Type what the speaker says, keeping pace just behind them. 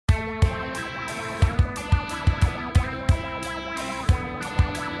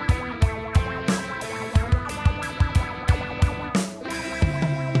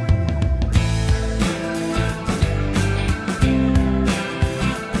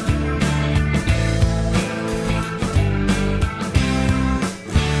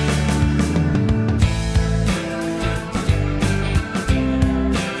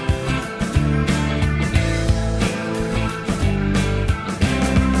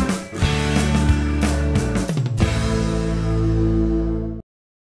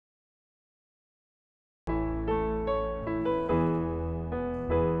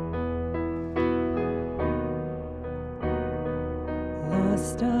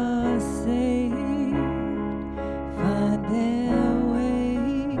are saved find their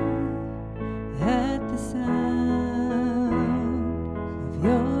way at the sound of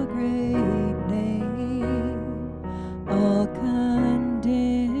your great name. All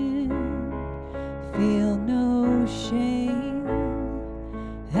condemned feel no shame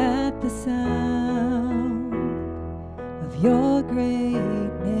at the sound of your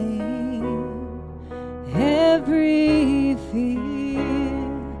great name. Every fear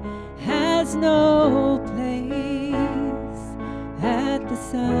has no place at the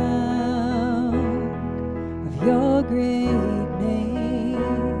sound of your great name.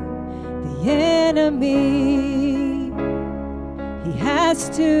 The enemy, he has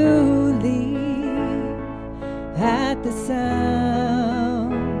to leave at the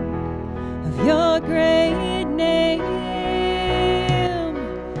sound of your great name.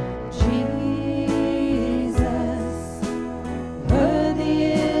 Jesus, worthy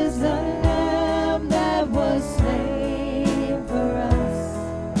is the Lamb that was slain for us.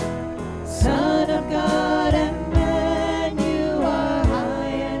 Son of God and man, you are high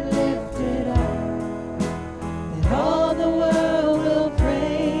and lifted up, that all the world will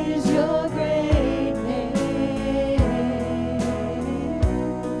praise your great name.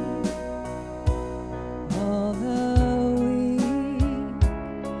 All the weak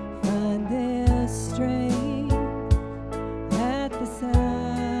find their strength at the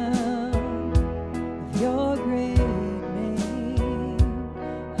sound of your great name.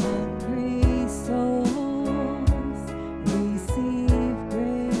 Hungry souls receive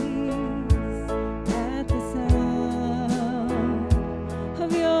grace at the sound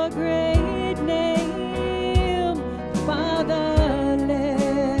of your great name. Fatherless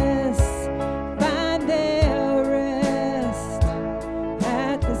find their rest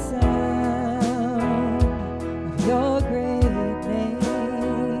at the sound of your great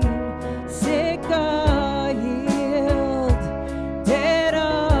name. Sick are healed, dead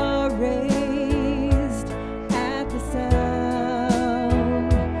are raised at the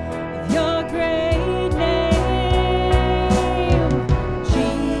sound of your great name.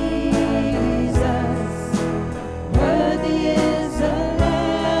 Jesus, worthy is the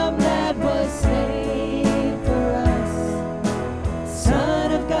Lamb that was slain for us.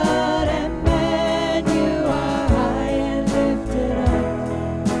 Son of God and man, you are high and lifted up,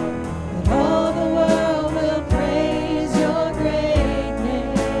 that all the world will praise your great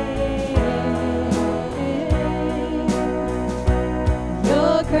name.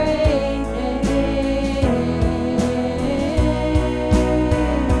 Your great name.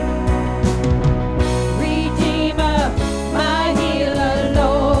 Redeemer, my healer,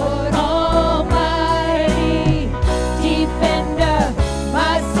 Lord Almighty. Defender,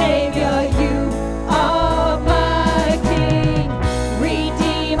 my Savior, you are my King.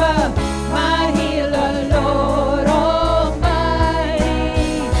 Redeemer, my healer, Lord Almighty.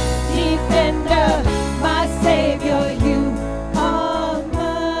 Defender, my Savior, you are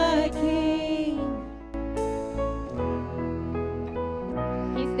my King.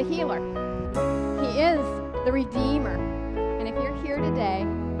 He's the healer. He is the Redeemer. And if you're here today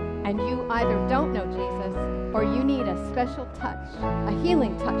and you either don't know Jesus or you need a special touch, a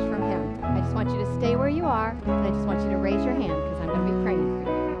healing touch from him, I just want you to stay where you are, and I just want you to raise your hand because I'm going to be praying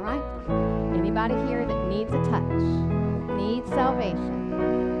for you, all right? Anybody here that needs a touch, needs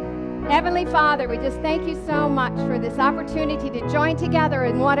salvation? Heavenly Father, we just thank you so much for this opportunity to join together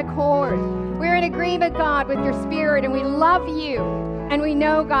in one accord. We're in agreement, God, with your Spirit, and we love you. And we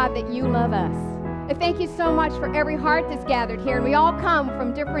know, God, that you love us. I thank you so much for every heart that's gathered here. And we all come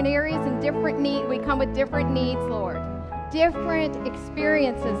from different areas and different needs. We come with different needs, Lord. Different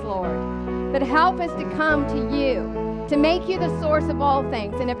experiences, Lord. But help us to come to you, to make you the source of all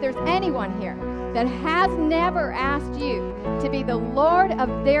things. And if there's anyone here that has never asked you to be the Lord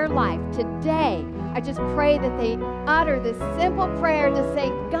of their life, today, I just pray that they utter this simple prayer to say,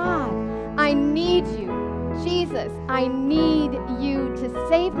 God, I need you. Jesus, I need you to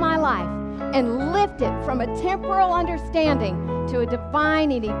save my life and lift it from a temporal understanding to a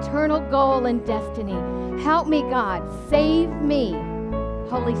divine and eternal goal and destiny. Help me, God. Save me.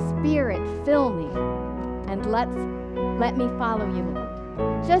 Holy Spirit, fill me. And let me follow you, Lord.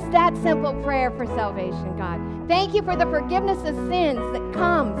 Just that simple prayer for salvation, God. Thank you for the forgiveness of sins that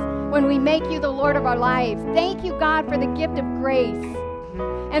comes when we make you the Lord of our lives. Thank you, God, for the gift of grace.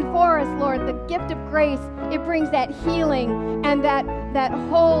 And for us, Lord, the gift of grace, it brings that healing and that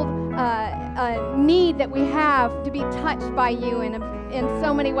whole need that we have to be touched by you in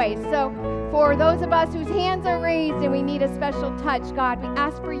so many ways. So for those of us whose hands are raised and we need a special touch, God, we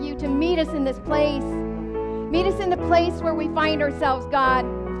ask for you to meet us in this place. Meet us in the place where we find ourselves, God.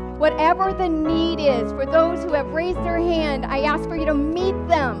 Whatever the need is, for those who have raised their hand, I ask for you to meet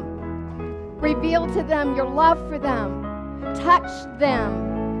them. Reveal to them your love for them. Touch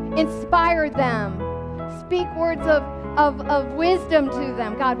them. Inspire them. Speak words of wisdom to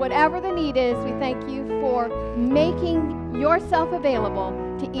them. God, whatever the need is, we thank you for making yourself available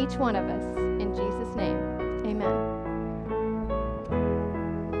to each one of us. In Jesus' name, amen.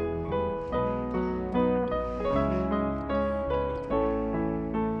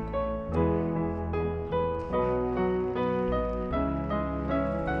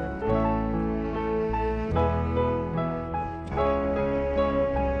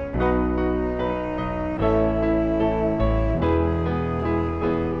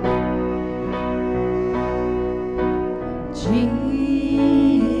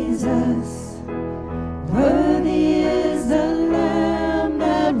 Jesus, worthy is the Lamb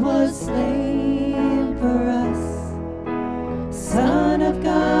that was slain for us. Son of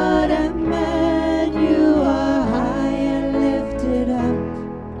God and man, you are high and lifted up,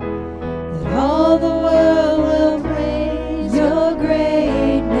 that all the world will praise your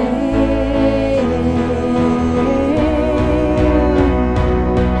great name.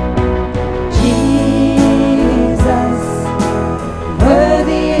 Jesus,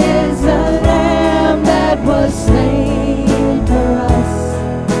 worthy is the Lamb that was slain for us.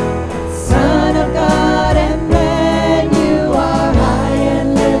 Son of God and man, you are high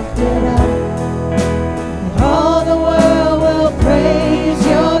and lifted up, and all the world will praise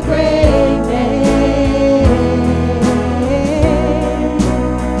your great name.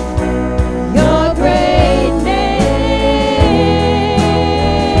 Your great name.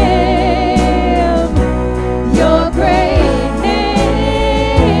 Your great name.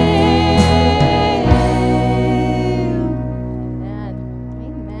 Amen.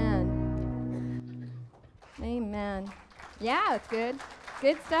 Amen. Amen. Yeah, it's good.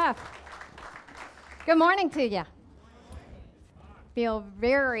 Good stuff. Good morning to you. Feel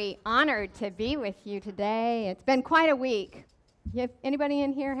very honored to be with you today. It's been quite a week. Anybody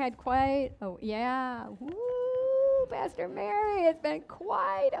in here had quite? Oh, yeah. Woo, Pastor Mary, it's been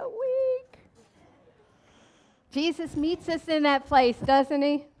quite a week. Jesus meets us in that place, doesn't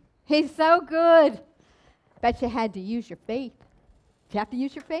he? He's so good. Bet you had to use your faith. Did you have to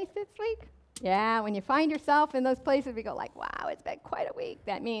use your faith this week? Yeah, when you find yourself in those places, we go like, wow, it's been quite a week.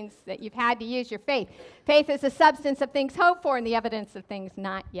 That means that you've had to use your faith. Faith is the substance of things hoped for and the evidence of things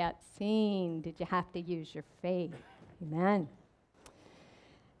not yet seen. Did you have to use your faith? Amen.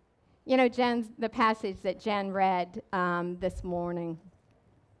 You know, the passage that Jen read this morning,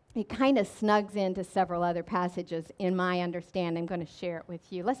 it kind of snugs into several other passages in my understanding. I'm going to share it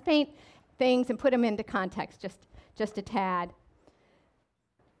with you. Let's paint things and put them into context just a tad.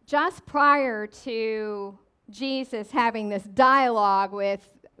 Just prior to Jesus having this dialogue with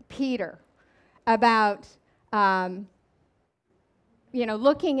Peter about,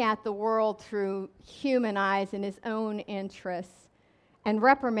 looking at the world through human eyes and his own interests and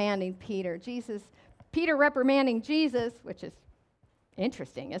reprimanding Peter. Peter reprimanding Jesus, which is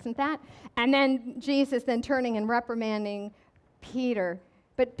interesting, isn't that? And then Jesus then turning and reprimanding Peter.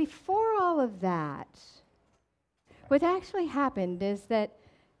 But before all of that, what actually happened is that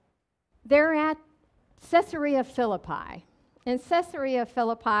they're at Caesarea Philippi. And Caesarea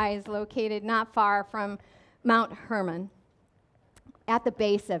Philippi is located not far from Mount Hermon. At the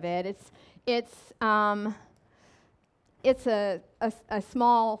base of it, it's a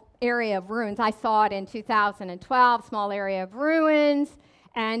small area of ruins. I saw it in 2012, small area of ruins.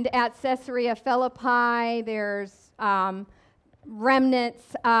 And at Caesarea Philippi, there's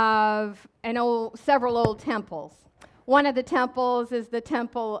remnants of several old temples. One of the temples is the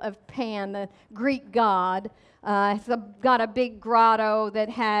temple of Pan, the Greek god. It's got a big grotto that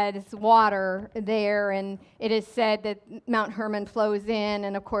has water there, and it is said that Mount Hermon flows in,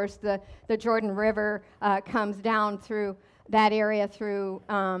 and of course the Jordan River comes down through that area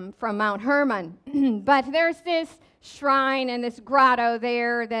from Mount Hermon. But there's this shrine and this grotto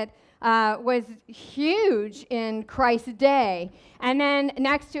there that was huge in Christ's day. And then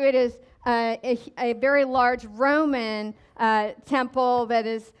next to it is a very large Roman temple that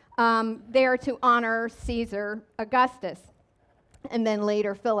is there to honor Caesar Augustus, and then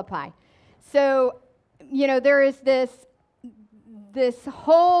later Philippi. So, there is this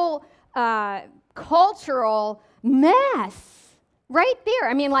whole cultural mess right there.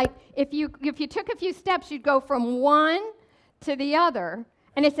 I mean, like if you took a few steps, you'd go from one to the other.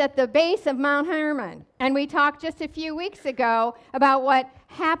 And it's at the base of Mount Hermon. And we talked just a few weeks ago about what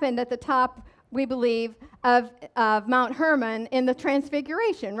happened at the top, we believe, of Mount Hermon in the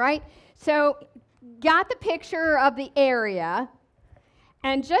Transfiguration, right? So got the picture of the area.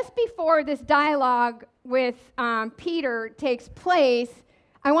 And just before this dialogue with Peter takes place,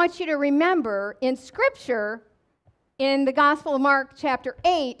 I want you to remember in Scripture, in the Gospel of Mark chapter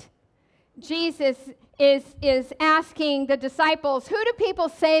 8, Jesus is asking the disciples, who do people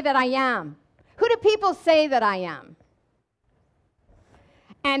say that I am? Who do people say that I am?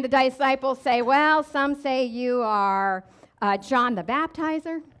 And the disciples say, well, some say you are John the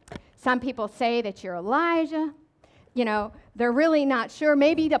Baptizer. Some people say that you're Elijah. You know, they're really not sure.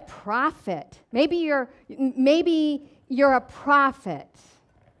 Maybe the prophet. Maybe you're a prophet.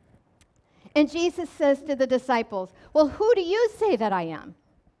 And Jesus says to the disciples, well, who do you say that I am?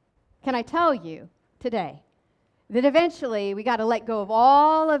 Can I tell you today that eventually we got to let go of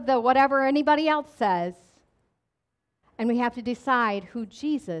all of the whatever anybody else says, and we have to decide who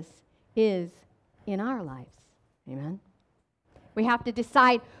Jesus is in our lives. Amen? We have to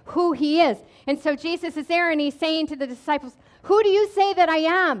decide who he is. And so Jesus is there, and he's saying to the disciples, who do you say that I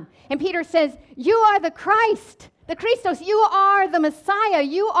am? And Peter says, you are the Christ, the Christos. You are the Messiah.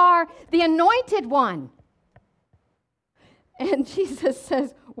 You are the anointed one. And Jesus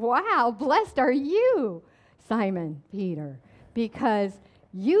says, wow, blessed are you, Simon Peter, because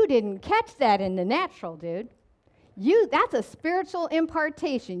you didn't catch that in the natural, dude. That's a spiritual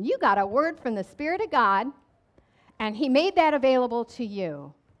impartation. You got a word from the Spirit of God, and he made that available to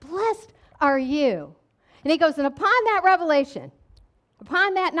you. Blessed are you. And he goes, and upon that revelation,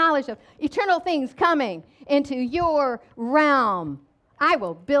 upon that knowledge of eternal things coming into your realm, I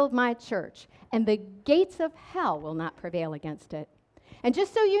will build my church, and the gates of hell will not prevail against it. And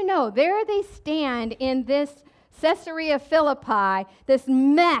just so you know, there they stand in this Caesarea Philippi, this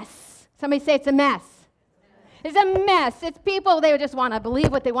mess. Somebody say it's a mess. It's a mess. It's people, they just want to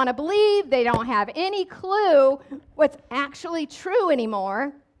believe what they want to believe. They don't have any clue what's actually true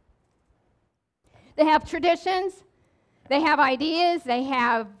anymore. They have traditions. They have ideas. They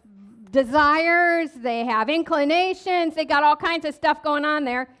have desires. They have inclinations. They got all kinds of stuff going on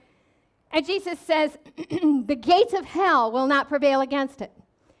there. And Jesus says, the gates of hell will not prevail against it.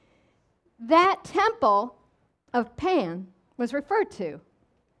 That temple of Pan was referred to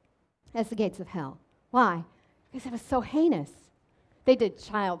as the gates of hell. Why? Because it was so heinous. They did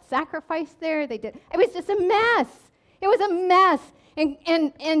child sacrifice there. It was just a mess. It was a mess.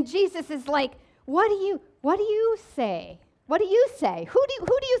 And Jesus is like, what do you say? What do you say? Who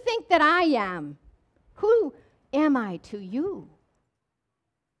do you think that I am? Who am I to you?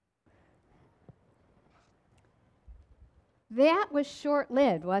 That was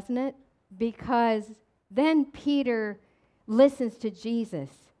short-lived, wasn't it? Because then Peter listens to Jesus.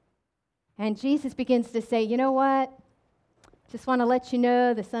 And Jesus begins to say, you know what? Just want to let you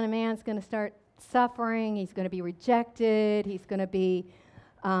know the Son of Man's going to start suffering. He's going to be rejected. He's going to be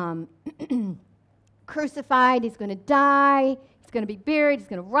crucified. He's going to die. He's going to be buried. He's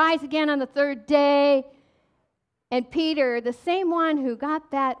going to rise again on the third day. And Peter, the same one who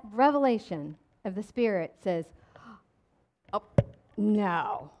got that revelation of the Spirit, says, oh,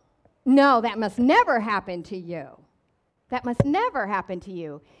 no, that must never happen to you. That must never happen to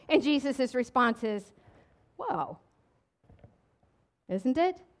you. And Jesus' response is, whoa, isn't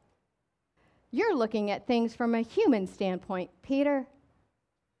it? You're looking at things from a human standpoint, Peter.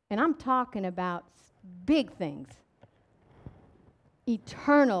 And I'm talking about big things,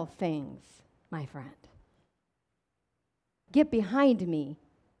 eternal things, my friend. Get behind me,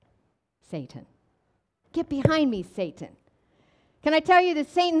 Satan. Get behind me, Satan. Can I tell you that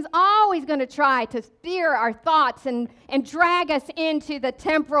Satan's always going to try to steer our thoughts and drag us into the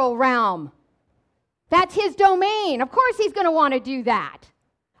temporal realm? That's his domain. Of course he's going to want to do that.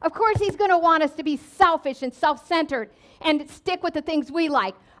 Of course he's going to want us to be selfish and self-centered and stick with the things we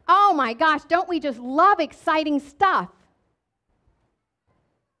like. Oh my gosh, don't we just love exciting stuff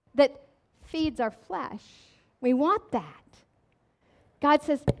that feeds our flesh? We want that. God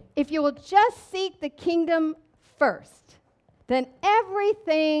says, if you will just seek the kingdom first, then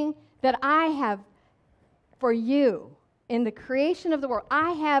everything that I have for you in the creation of the world,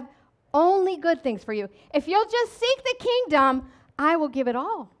 I have only good things for you. If you'll just seek the kingdom, I will give it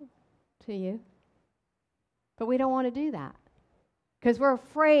all to you. But we don't want to do that because we're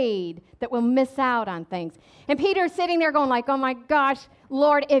afraid that we'll miss out on things. And Peter's sitting there going like, oh my gosh,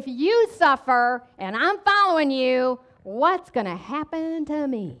 Lord, if you suffer and I'm following you, what's going to happen to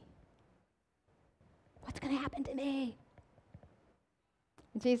me? What's going to happen to me?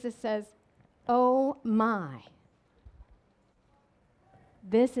 And Jesus says, oh my,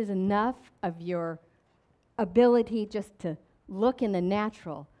 this is enough of your ability just to look in the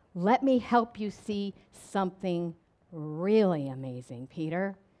natural. Let me help you see something really amazing,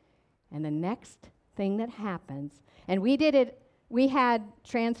 Peter. And the next thing that happens, and we did it We had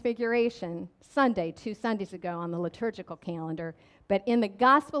Transfiguration Sunday, 2 Sundays ago on the liturgical calendar, but in the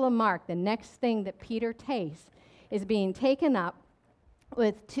Gospel of Mark, the next thing that Peter tastes is being taken up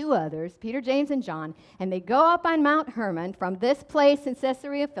with 2 others, Peter, James, and John, and they go up on Mount Hermon from this place in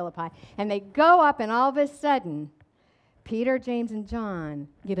Caesarea Philippi, and they go up, and all of a sudden, Peter, James, and John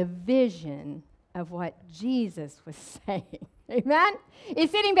get a vision of what Jesus was saying. Amen? He's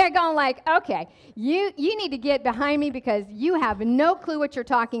sitting there going like, okay, you need to get behind me because you have no clue what you're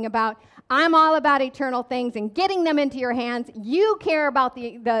talking about. I'm all about eternal things and getting them into your hands. You care about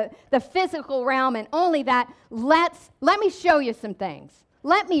the physical realm and only that. Let me show you some things.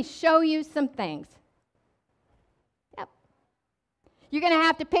 Let me show you some things. Yep. You're going to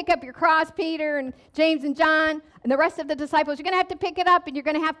have to pick up your cross, Peter and James and John and the rest of the disciples. You're going to have to pick it up and you're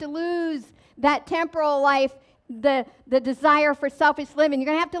going to have to lose that temporal life, the desire for selfish living. You're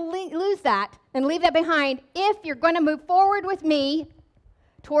going to have to lose that and leave that behind if you're going to move forward with me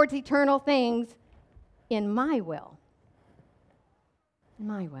towards eternal things in my will. In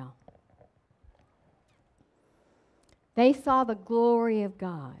my will. They saw the glory of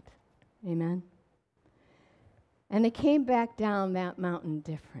God. Amen. And they came back down that mountain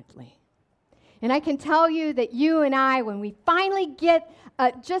differently. And I can tell you that you and I, when we finally get,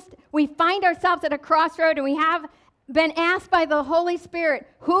 we find ourselves at a crossroad and we have been asked by the Holy Spirit,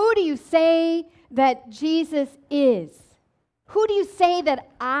 who do you say that Jesus is? Who do you say that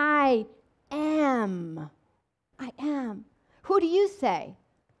I am? I am. Who do you say?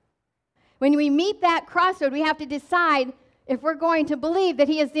 When we meet that crossroad, we have to decide if we're going to believe that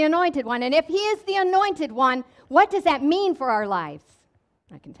he is the anointed one. And if he is the anointed one, what does that mean for our lives?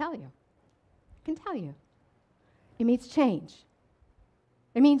 I can tell you. I can tell you. It means change.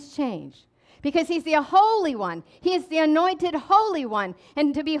 It means change. Because he's the Holy One. He is the anointed Holy One.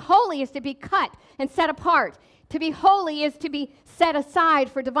 And to be holy is to be cut and set apart. To be holy is to be set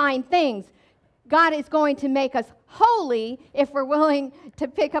aside for divine things. God is going to make us holy if we're willing to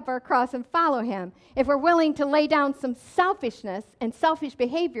pick up our cross and follow him. If we're willing to lay down some selfishness and selfish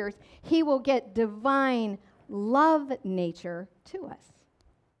behaviors, he will get divine love nature to us.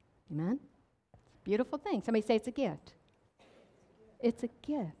 Amen? Beautiful thing. Somebody say it's a gift. It's a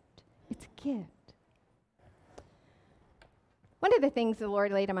gift. It's a gift. One of the things the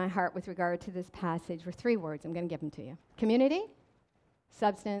Lord laid on my heart with regard to this passage were 3 words. I'm going to give them to you. Community,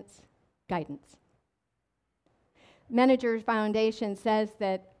 substance, guidance. Menninger Foundation says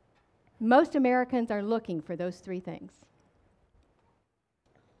that most Americans are looking for those 3 things.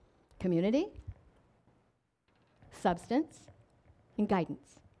 Community, substance, and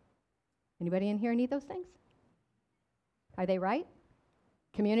guidance. Anybody in here need those things? Are they right?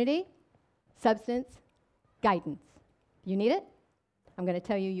 Community, substance, guidance. You need it? I'm going to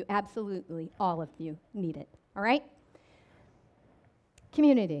tell you, absolutely, all of you need it. All right?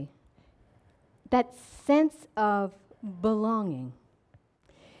 Community. That sense of belonging.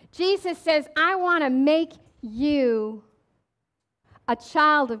 Jesus says, I want to make you a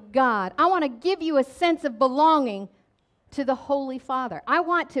child of God. I want to give you a sense of belonging to the Holy Father. I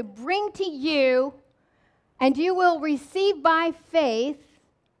want to bring to you, and you will receive by faith,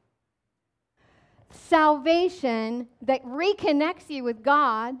 salvation that reconnects you with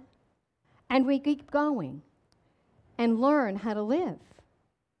God, and we keep going and learn how to live.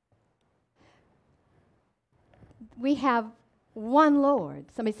 We have one Lord.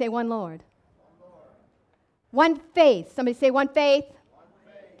 Somebody say one Lord. One faith. Somebody say one faith.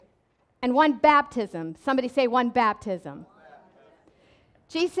 And one baptism. Somebody say one baptism.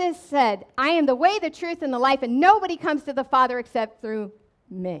 Jesus said, I am the way, the truth, and the life, and nobody comes to the Father except through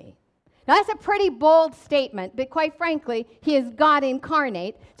me. Now, that's a pretty bold statement, but quite frankly, he is God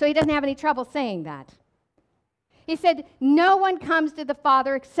incarnate, so he doesn't have any trouble saying that. He said, no one comes to the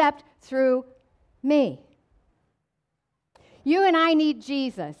Father except through me. You and I need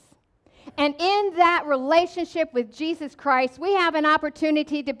Jesus. And in that relationship with Jesus Christ, we have an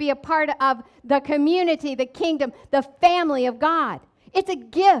opportunity to be a part of the community, the kingdom, the family of God. It's a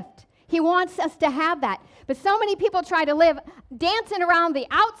gift. He wants us to have that. But so many people try to live dancing around the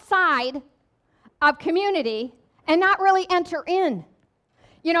outside of community and not really enter in.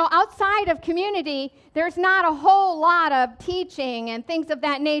 You know, outside of community, there's not a whole lot of teaching and things of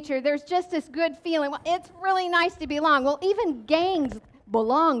that nature. There's just this good feeling. Well, it's really nice to belong. Well, even gangs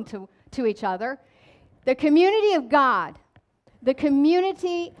belong to each other. The community of God, the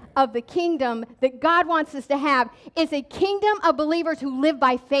community of the kingdom that God wants us to have is a kingdom of believers who live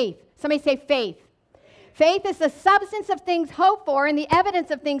by faith. Somebody say faith. Faith is the substance of things hoped for and the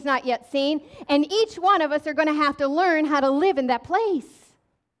evidence of things not yet seen. And each one of us are going to have to learn how to live in that place.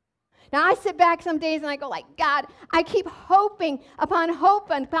 Now, I sit back some days and I go like, God, I keep hoping upon hope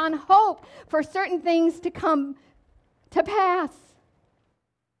and upon hope for certain things to come to pass.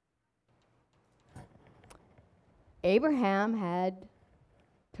 Abraham had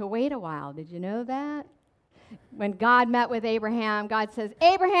to wait a while. Did you know that? When God met with Abraham, God says,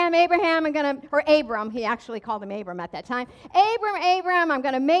 Abraham, Abraham, or Abram, he actually called him Abram at that time. Abram, I'm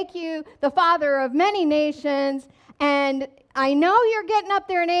going to make you the father of many nations. And I know you're getting up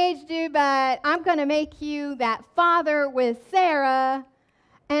there in age, dude, but I'm going to make you that father with Sarah.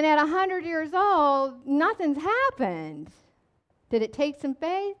 And at 100 years old, nothing's happened. Did it take some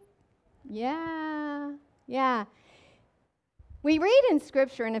faith? Yeah. We read in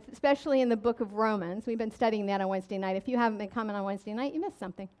Scripture, and especially in the book of Romans, we've been studying that on Wednesday night. If you haven't been coming on Wednesday night, you missed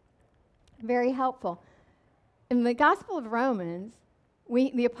something. Very helpful. In the Gospel of Romans,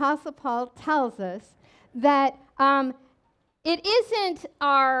 the Apostle Paul tells us that it isn't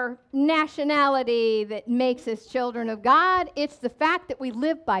our nationality that makes us children of God. It's the fact that we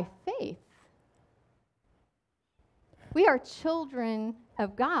live by faith. We are children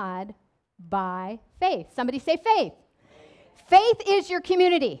of God by faith. Somebody say faith. Faith is your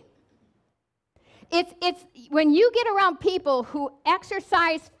community. It's when you get around people who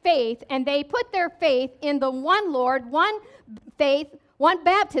exercise faith and they put their faith in the one Lord, one faith, one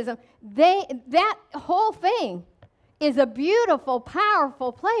baptism, that whole thing is a beautiful,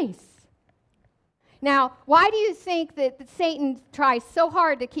 powerful place. Now, why do you think that Satan tries so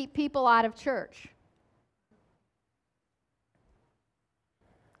hard to keep people out of church?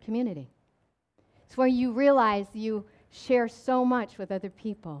 Community. It's where you realize you share so much with other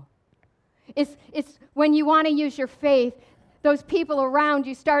people. It's when you want to use your faith, those people around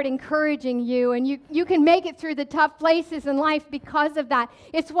you start encouraging you, and you can make it through the tough places in life because of that.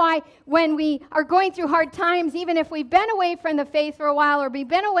 It's why when we are going through hard times, even if we've been away from the faith for a while or we've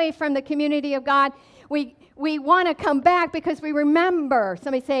been away from the community of God, we want to come back because we remember.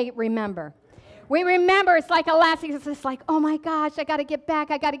 Somebody say, remember. We remember. It's like elastic. It's just like, oh my gosh, I got to get back.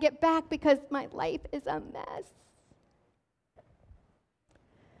 I got to get back because my life is a mess.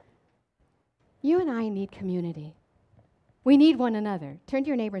 You and I need community. We need one another. Turn to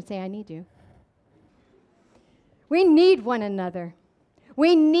your neighbor and say, I need you. We need one another.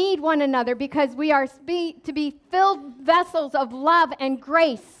 We need one another because we are to be filled vessels of love and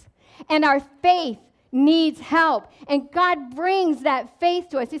grace. And our faith needs help. And God brings that faith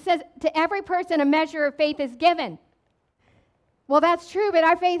to us. He says, to every person a measure of faith is given. Well, that's true, but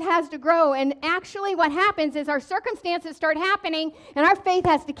our faith has to grow. And actually what happens is our circumstances start happening, and our faith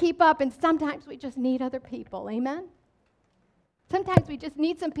has to keep up, and sometimes we just need other people. Amen? Sometimes we just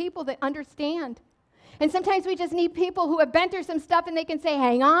need some people that understand. And sometimes we just need people who have been through some stuff, and they can say,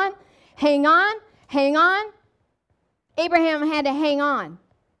 hang on, hang on, hang on. Abraham had to hang on.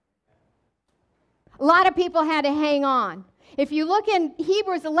 A lot of people had to hang on. If you look in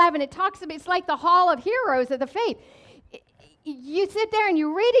Hebrews 11, it talks about, it's like the hall of heroes of the faith. You sit there and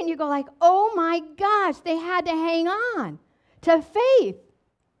you read it and you go like, oh my gosh, they had to hang on to faith.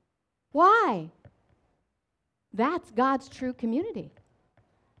 Why? That's God's true community.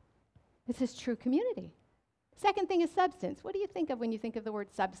 This is true community. Second thing is substance. What do you think of when you think of the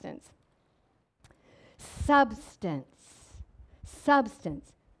word substance? Substance.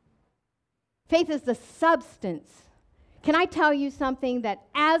 Substance. Faith is the substance. Can I tell you something, that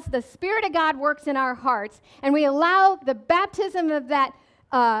as the Spirit of God works in our hearts and we allow the baptism of that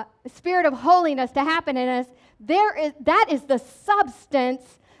Spirit of holiness to happen in us, that is the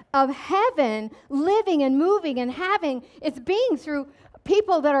substance of heaven living and moving and having its being through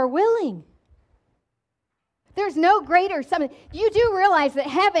people that are willing. There's no greater something. You do realize that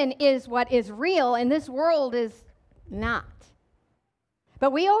heaven is what is real and this world is not.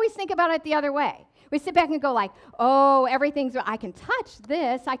 But we always think about it the other way. We sit back and go like, oh, everything's, I can touch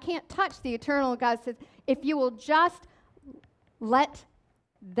this. I can't touch the eternal. God says, if you will just let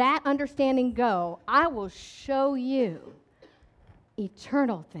that understanding go, I will show you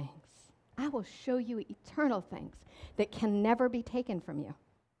eternal things. I will show you eternal things that can never be taken from you.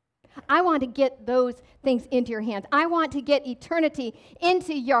 I want to get those things into your hands. I want to get eternity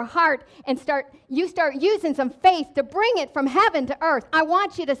into your heart and you start using some faith to bring it from heaven to earth. I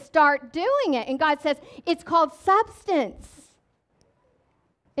want you to start doing it. And God says, it's called substance.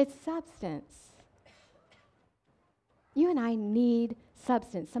 It's substance. You and I need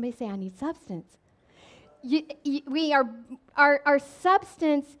substance. Somebody say, I need substance. Our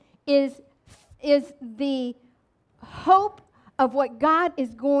substance is the hope of what God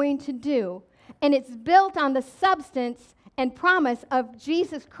is going to do, and it's built on the substance and promise of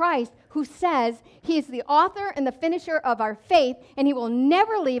Jesus Christ, who says he is the author and the finisher of our faith, and he will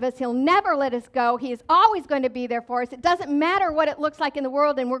never leave us. He'll never let us go. He is always going to be there for us. It doesn't matter what it looks like in the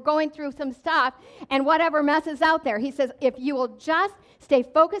world, and we're going through some stuff and whatever mess is out there. He says, if you will just stay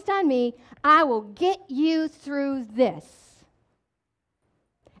focused on me, I will get you through this.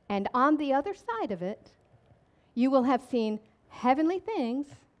 And on the other side of it, you will have seen heavenly things,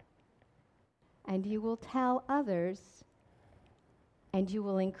 and you will tell others, and you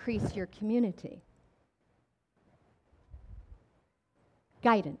will increase your community.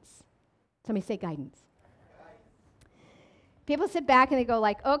 Guidance. Somebody say guidance. People sit back and they go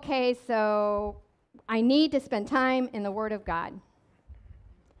like, okay, so I need to spend time in the Word of God.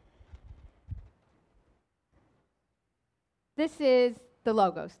 This is the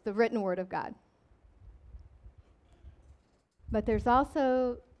Logos, the written Word of God. But there's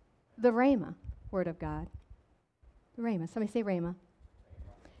also the Rhema Word of God. The Rhema. Somebody say Rhema.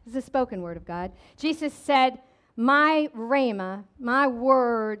 It's the spoken Word of God. Jesus said, my Rhema, my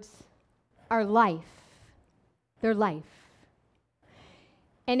words are life. They're life.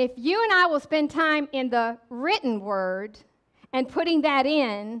 And if you and I will spend time in the written Word and putting that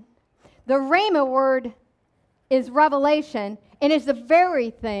in, the Rhema Word is revelation, and is the very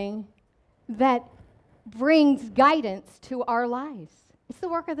thing that brings guidance to our lives. It's the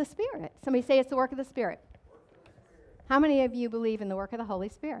work of the Spirit. Somebody say it's the work of the Spirit. How many of you believe in the work of the Holy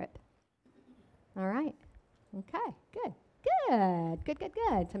Spirit? All right. Okay, good.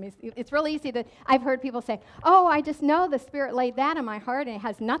 It's really easy to, I've heard people say, oh, I just know the Spirit laid that in my heart, and it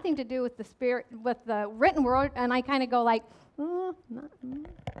has nothing to do with the Spirit, with the written word, and I kind of go like, no.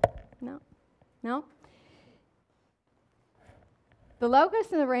 The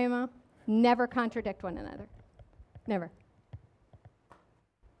Logos and the Rhema never contradict one another. Never.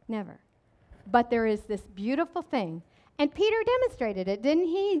 But there is this beautiful thing. And Peter demonstrated it, didn't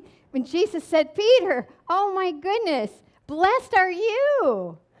he? When Jesus said, Peter, oh my goodness, blessed are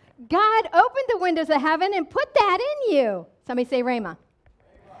you. God opened the windows of heaven and put that in you. Somebody say Rhema.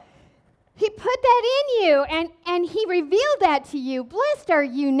 He put that in you, and he revealed that to you. Blessed are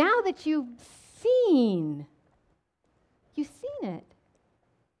you now that you've seen. You've seen it.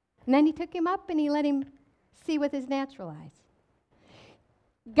 And then he took him up and he let him see with his natural eyes.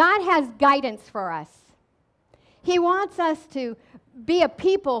 God has guidance for us. He wants us to be a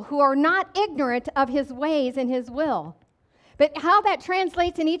people who are not ignorant of his ways and his will. But how that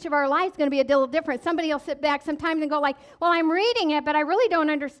translates in each of our lives is going to be a little different. Somebody will sit back sometimes and go like, well, I'm reading it, but I really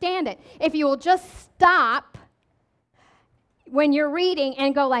don't understand it. If you will just stop when you're reading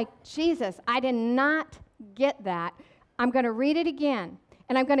and go like, Jesus, I did not get that. I'm going to read it again.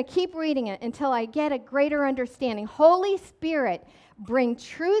 And I'm going to keep reading it until I get a greater understanding. Holy Spirit, bring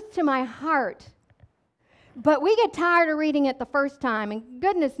truth to my heart. But we get tired of reading it the first time, and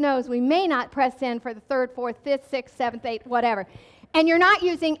goodness knows we may not press in for the third, fourth, fifth, sixth, seventh, eighth, whatever. And you're not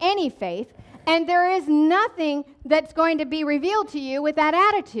using any faith, and there is nothing that's going to be revealed to you with that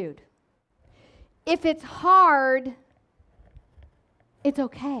attitude. If it's hard, it's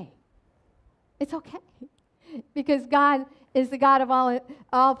okay. It's okay. Because God is the God of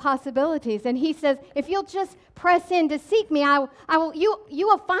all possibilities. And he says, if you'll just press in to seek me, you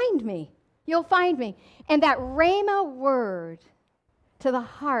will find me. You'll find me. And that Rhema word to the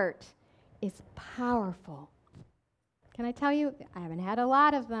heart is powerful. Can I tell you, I haven't had a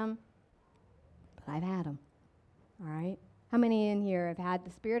lot of them, but I've had them. All right? How many in here have had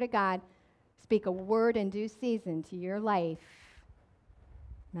the Spirit of God speak a word in due season to your life?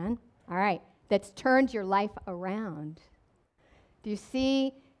 None? All right. That's turned your life around. Do you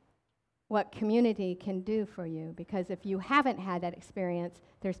see what community can do for you? Because if you haven't had that experience,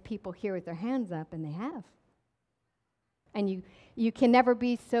 there's people here with their hands up, and they have. And you can never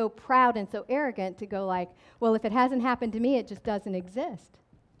be so proud and so arrogant to go like, well, if it hasn't happened to me, it just doesn't exist.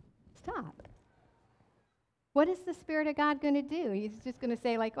 Stop. What is the Spirit of God going to do? He's just going to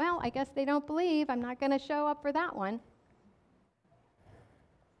say like, well, I guess they don't believe. I'm not going to show up for that one.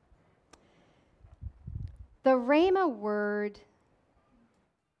 The Rhema word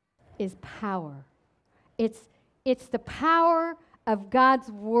is power. It's the power of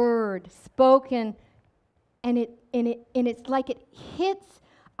God's word spoken, and it's like it hits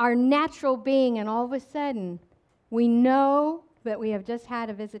our natural being, and all of a sudden we know that we have just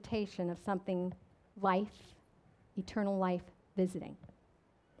had a visitation of something life, eternal life visiting.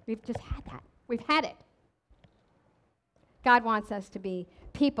 We've just had that. We've had it. God wants us to be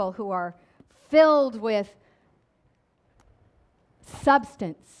people who are filled with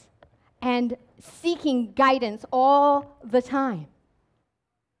substance and seeking guidance all the time.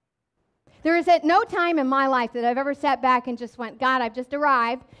 There is at no time in my life that I've ever sat back and just went, God, I've just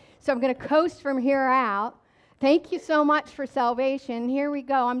arrived, so I'm going to coast from here out. Thank you so much for salvation. Here we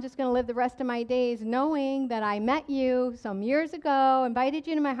go. I'm just going to live the rest of my days knowing that I met you some years ago, invited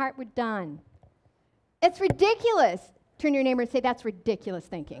you into my heart, we're done. It's ridiculous. Turn to your neighbor and say, that's ridiculous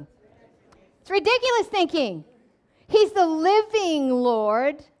thinking. It's ridiculous thinking. He's the living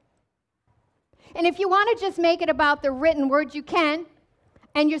Lord. And if you want to just make it about the written word, you can,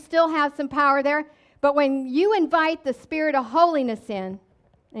 and you still have some power there. But when you invite the Spirit of holiness in,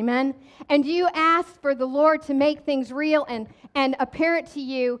 amen, and you ask for the Lord to make things real and apparent to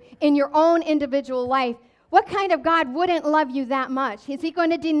you in your own individual life, what kind of God wouldn't love you that much? Is he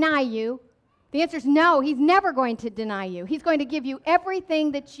going to deny you? The answer is no, he's never going to deny you. He's going to give you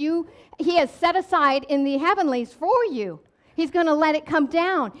everything that he has set aside in the heavenlies for you. He's going to let it come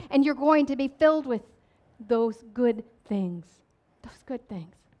down, and you're going to be filled with those good things. Those good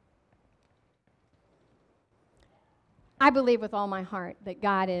things. I believe with all my heart that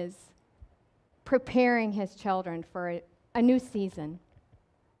God is preparing his children for a new season,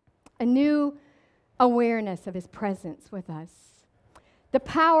 a new awareness of his presence with us. The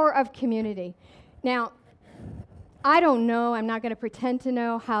power of community. Now, I don't know, I'm not going to pretend to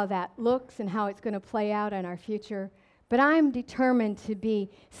know how that looks and how it's going to play out in our future, but I'm determined to be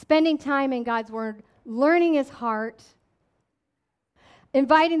spending time in God's Word, learning his heart,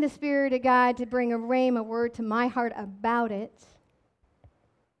 inviting the Spirit of God to bring a rhema word to my heart about it,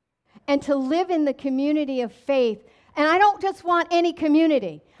 and to live in the community of faith. And I don't just want any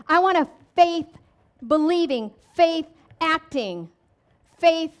community. I want a faith-believing, faith-acting,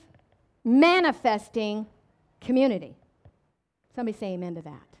 faith-manifesting community. Somebody say amen to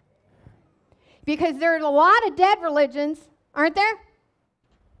that. Because there's a lot of dead religions, aren't there?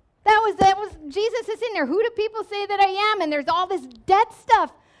 That was Jesus is in there. Who do people say that I am? And there's all this dead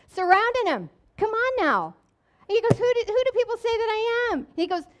stuff surrounding him. Come on now. He goes, who do people say that I am? He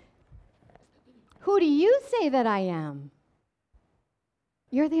goes, who do you say that I am?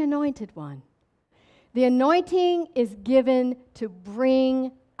 You're the anointed one. The anointing is given to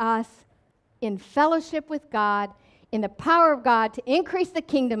bring us in fellowship with God, in the power of God, to increase the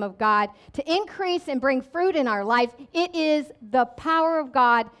kingdom of God, to increase and bring fruit in our lives. It is the power of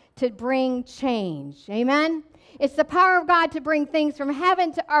God to bring change. Amen? It's the power of God to bring things from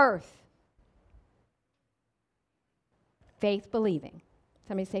heaven to earth. Faith believing.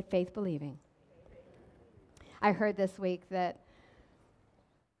 Somebody say faith believing. I heard this week that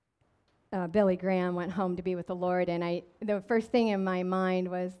Billy Graham went home to be with the Lord, and the first thing in my mind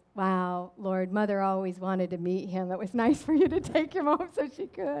was, wow, Lord, Mother always wanted to meet him. It was nice for you to take him home so she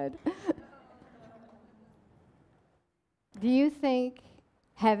could. Do you think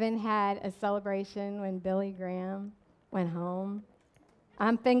heaven had a celebration when Billy Graham went home?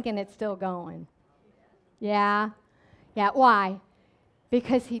 I'm thinking it's still going. Yeah? Yeah, why?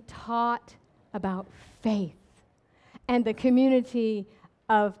 Because he taught about faith and the community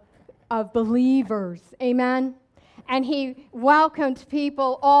of believers. Amen? And he welcomed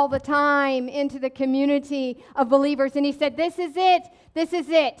people all the time into the community of believers. And he said, this is it. This is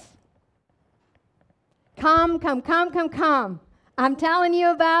it. Come, come, come, come, come. I'm telling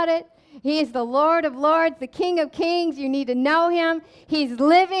you about it. He is the Lord of lords, the King of kings. You need to know him. He's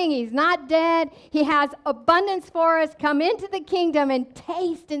living. He's not dead. He has abundance for us. Come into the kingdom and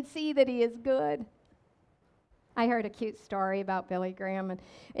taste and see that he is good. I heard a cute story about Billy Graham. And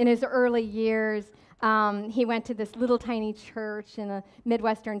in his early years, he went to this little tiny church in a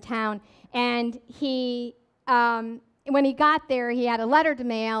Midwestern town. And when he got there, he had a letter to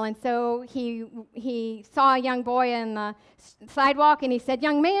mail. And so he saw a young boy in the sidewalk, and he said,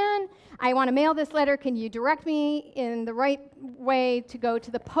 young man, I want to mail this letter. Can you direct me in the right way to go to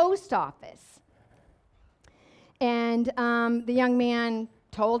the post office? And the young man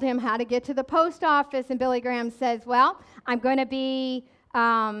told him how to get to the post office, and Billy Graham says, well, I'm going to be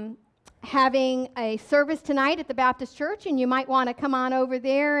having a service tonight at the Baptist church, and you might want to come on over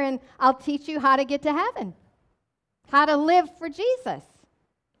there, and I'll teach you how to get to heaven, how to live for Jesus.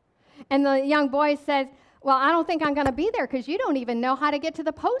 And the young boy says, well, I don't think I'm going to be there because you don't even know how to get to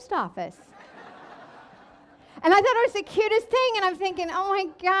the post office. And I thought it was the cutest thing, and I'm thinking, oh my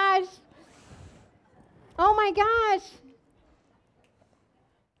gosh.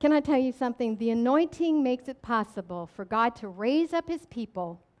 Can I tell you something? The anointing makes it possible for God to raise up his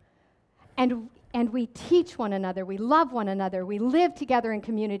people, and we teach one another, we love one another, we live together in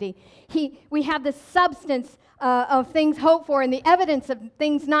community. We have the substance of things hoped for and the evidence of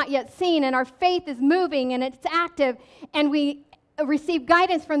things not yet seen, and our faith is moving and it's active, and we receive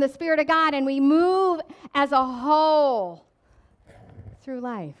guidance from the Spirit of God, and we move as a whole through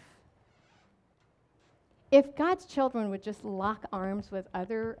life. If God's children would just lock arms with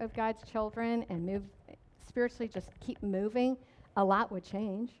other of God's children and move spiritually, just keep moving, a lot would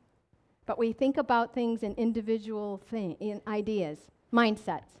change. But we think about things in individual in ideas,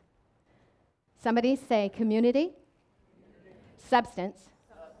 mindsets. Somebody say community, substance,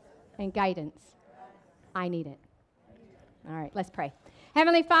 and guidance. I need it. All right, let's pray.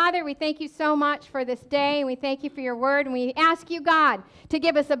 Heavenly Father, we thank you so much for this day, and we thank you for your word, and we ask you, God, to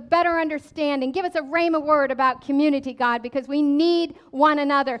give us a better understanding. Give us a rhema word about community, God, because we need one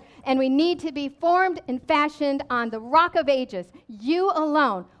another, and we need to be formed and fashioned on the rock of ages, you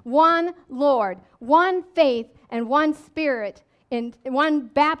alone, one Lord, one faith, and one Spirit, and one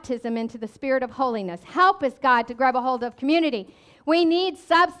baptism into the Spirit of holiness. Help us, God, to grab a hold of community. We need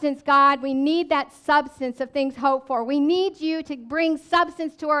substance, God. We need that substance of things hoped for. We need you to bring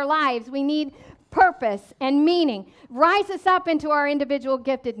substance to our lives. We need purpose and meaning. Rise us up into our individual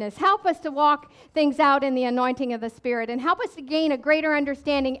giftedness. Help us to walk things out in the anointing of the Spirit, and help us to gain a greater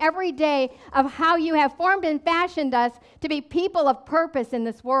understanding every day of how you have formed and fashioned us to be people of purpose in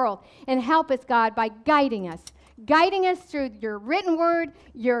this world. And help us, God, by guiding us through your written word,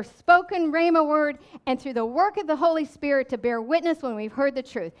 your spoken rhema word, and through the work of the Holy Spirit to bear witness when we've heard the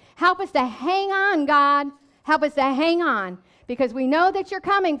truth. Help us to hang on, God. Help us to hang on, because we know that you're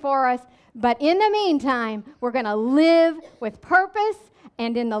coming for us, but in the meantime, we're going to live with purpose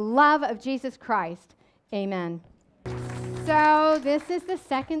and in the love of Jesus Christ. Amen. So this is the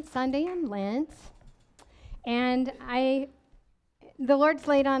second Sunday in Lent, and the Lord's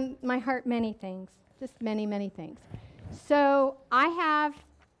laid on my heart many things. Just many, many things. So I have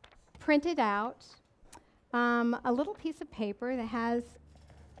printed out a little piece of paper that has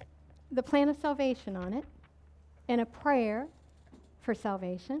the plan of salvation on it and a prayer for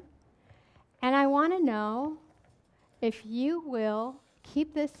salvation. And I want to know if you will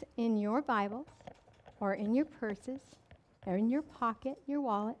keep this in your Bibles or in your purses or in your pocket, your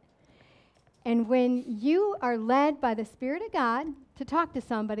wallet. And when you are led by the Spirit of God to talk to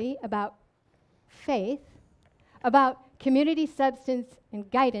somebody about faith, about community substance and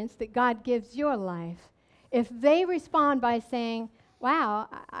guidance that God gives your life, if they respond by saying, wow,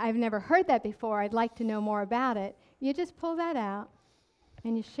 I've never heard that before, I'd like to know more about it, you just pull that out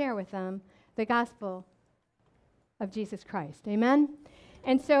and you share with them the gospel of Jesus Christ. Amen?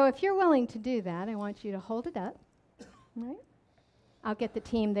 And so if you're willing to do that, I want you to hold it up. All right? I'll get the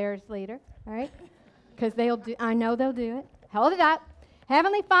team theirs later, all right? Because I know they'll do it. Hold it up.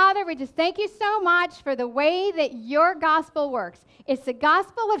 Heavenly Father, we just thank you so much for the way that your gospel works. It's the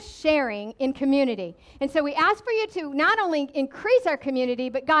gospel of sharing in community. And so we ask for you to not only increase our community,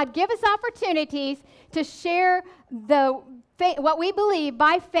 but God, give us opportunities to share what we believe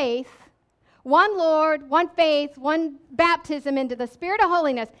by faith, one Lord, one faith, one baptism into the Spirit of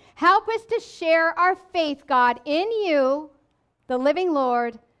holiness. Help us to share our faith, God, in you, the living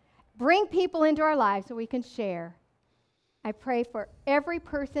Lord. Bring people into our lives so we can share. I pray for every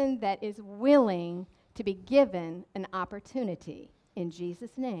person that is willing to be given an opportunity. In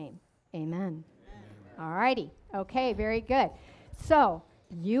Jesus' name, amen. All righty. Okay, very good. So,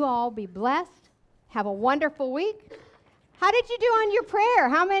 you all be blessed. Have a wonderful week. How did you do on your prayer?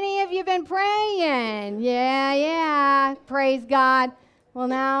 How many of you been praying? Yeah. Praise God. Well,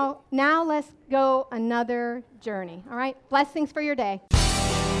 now let's go another journey. All right? Blessings for your day.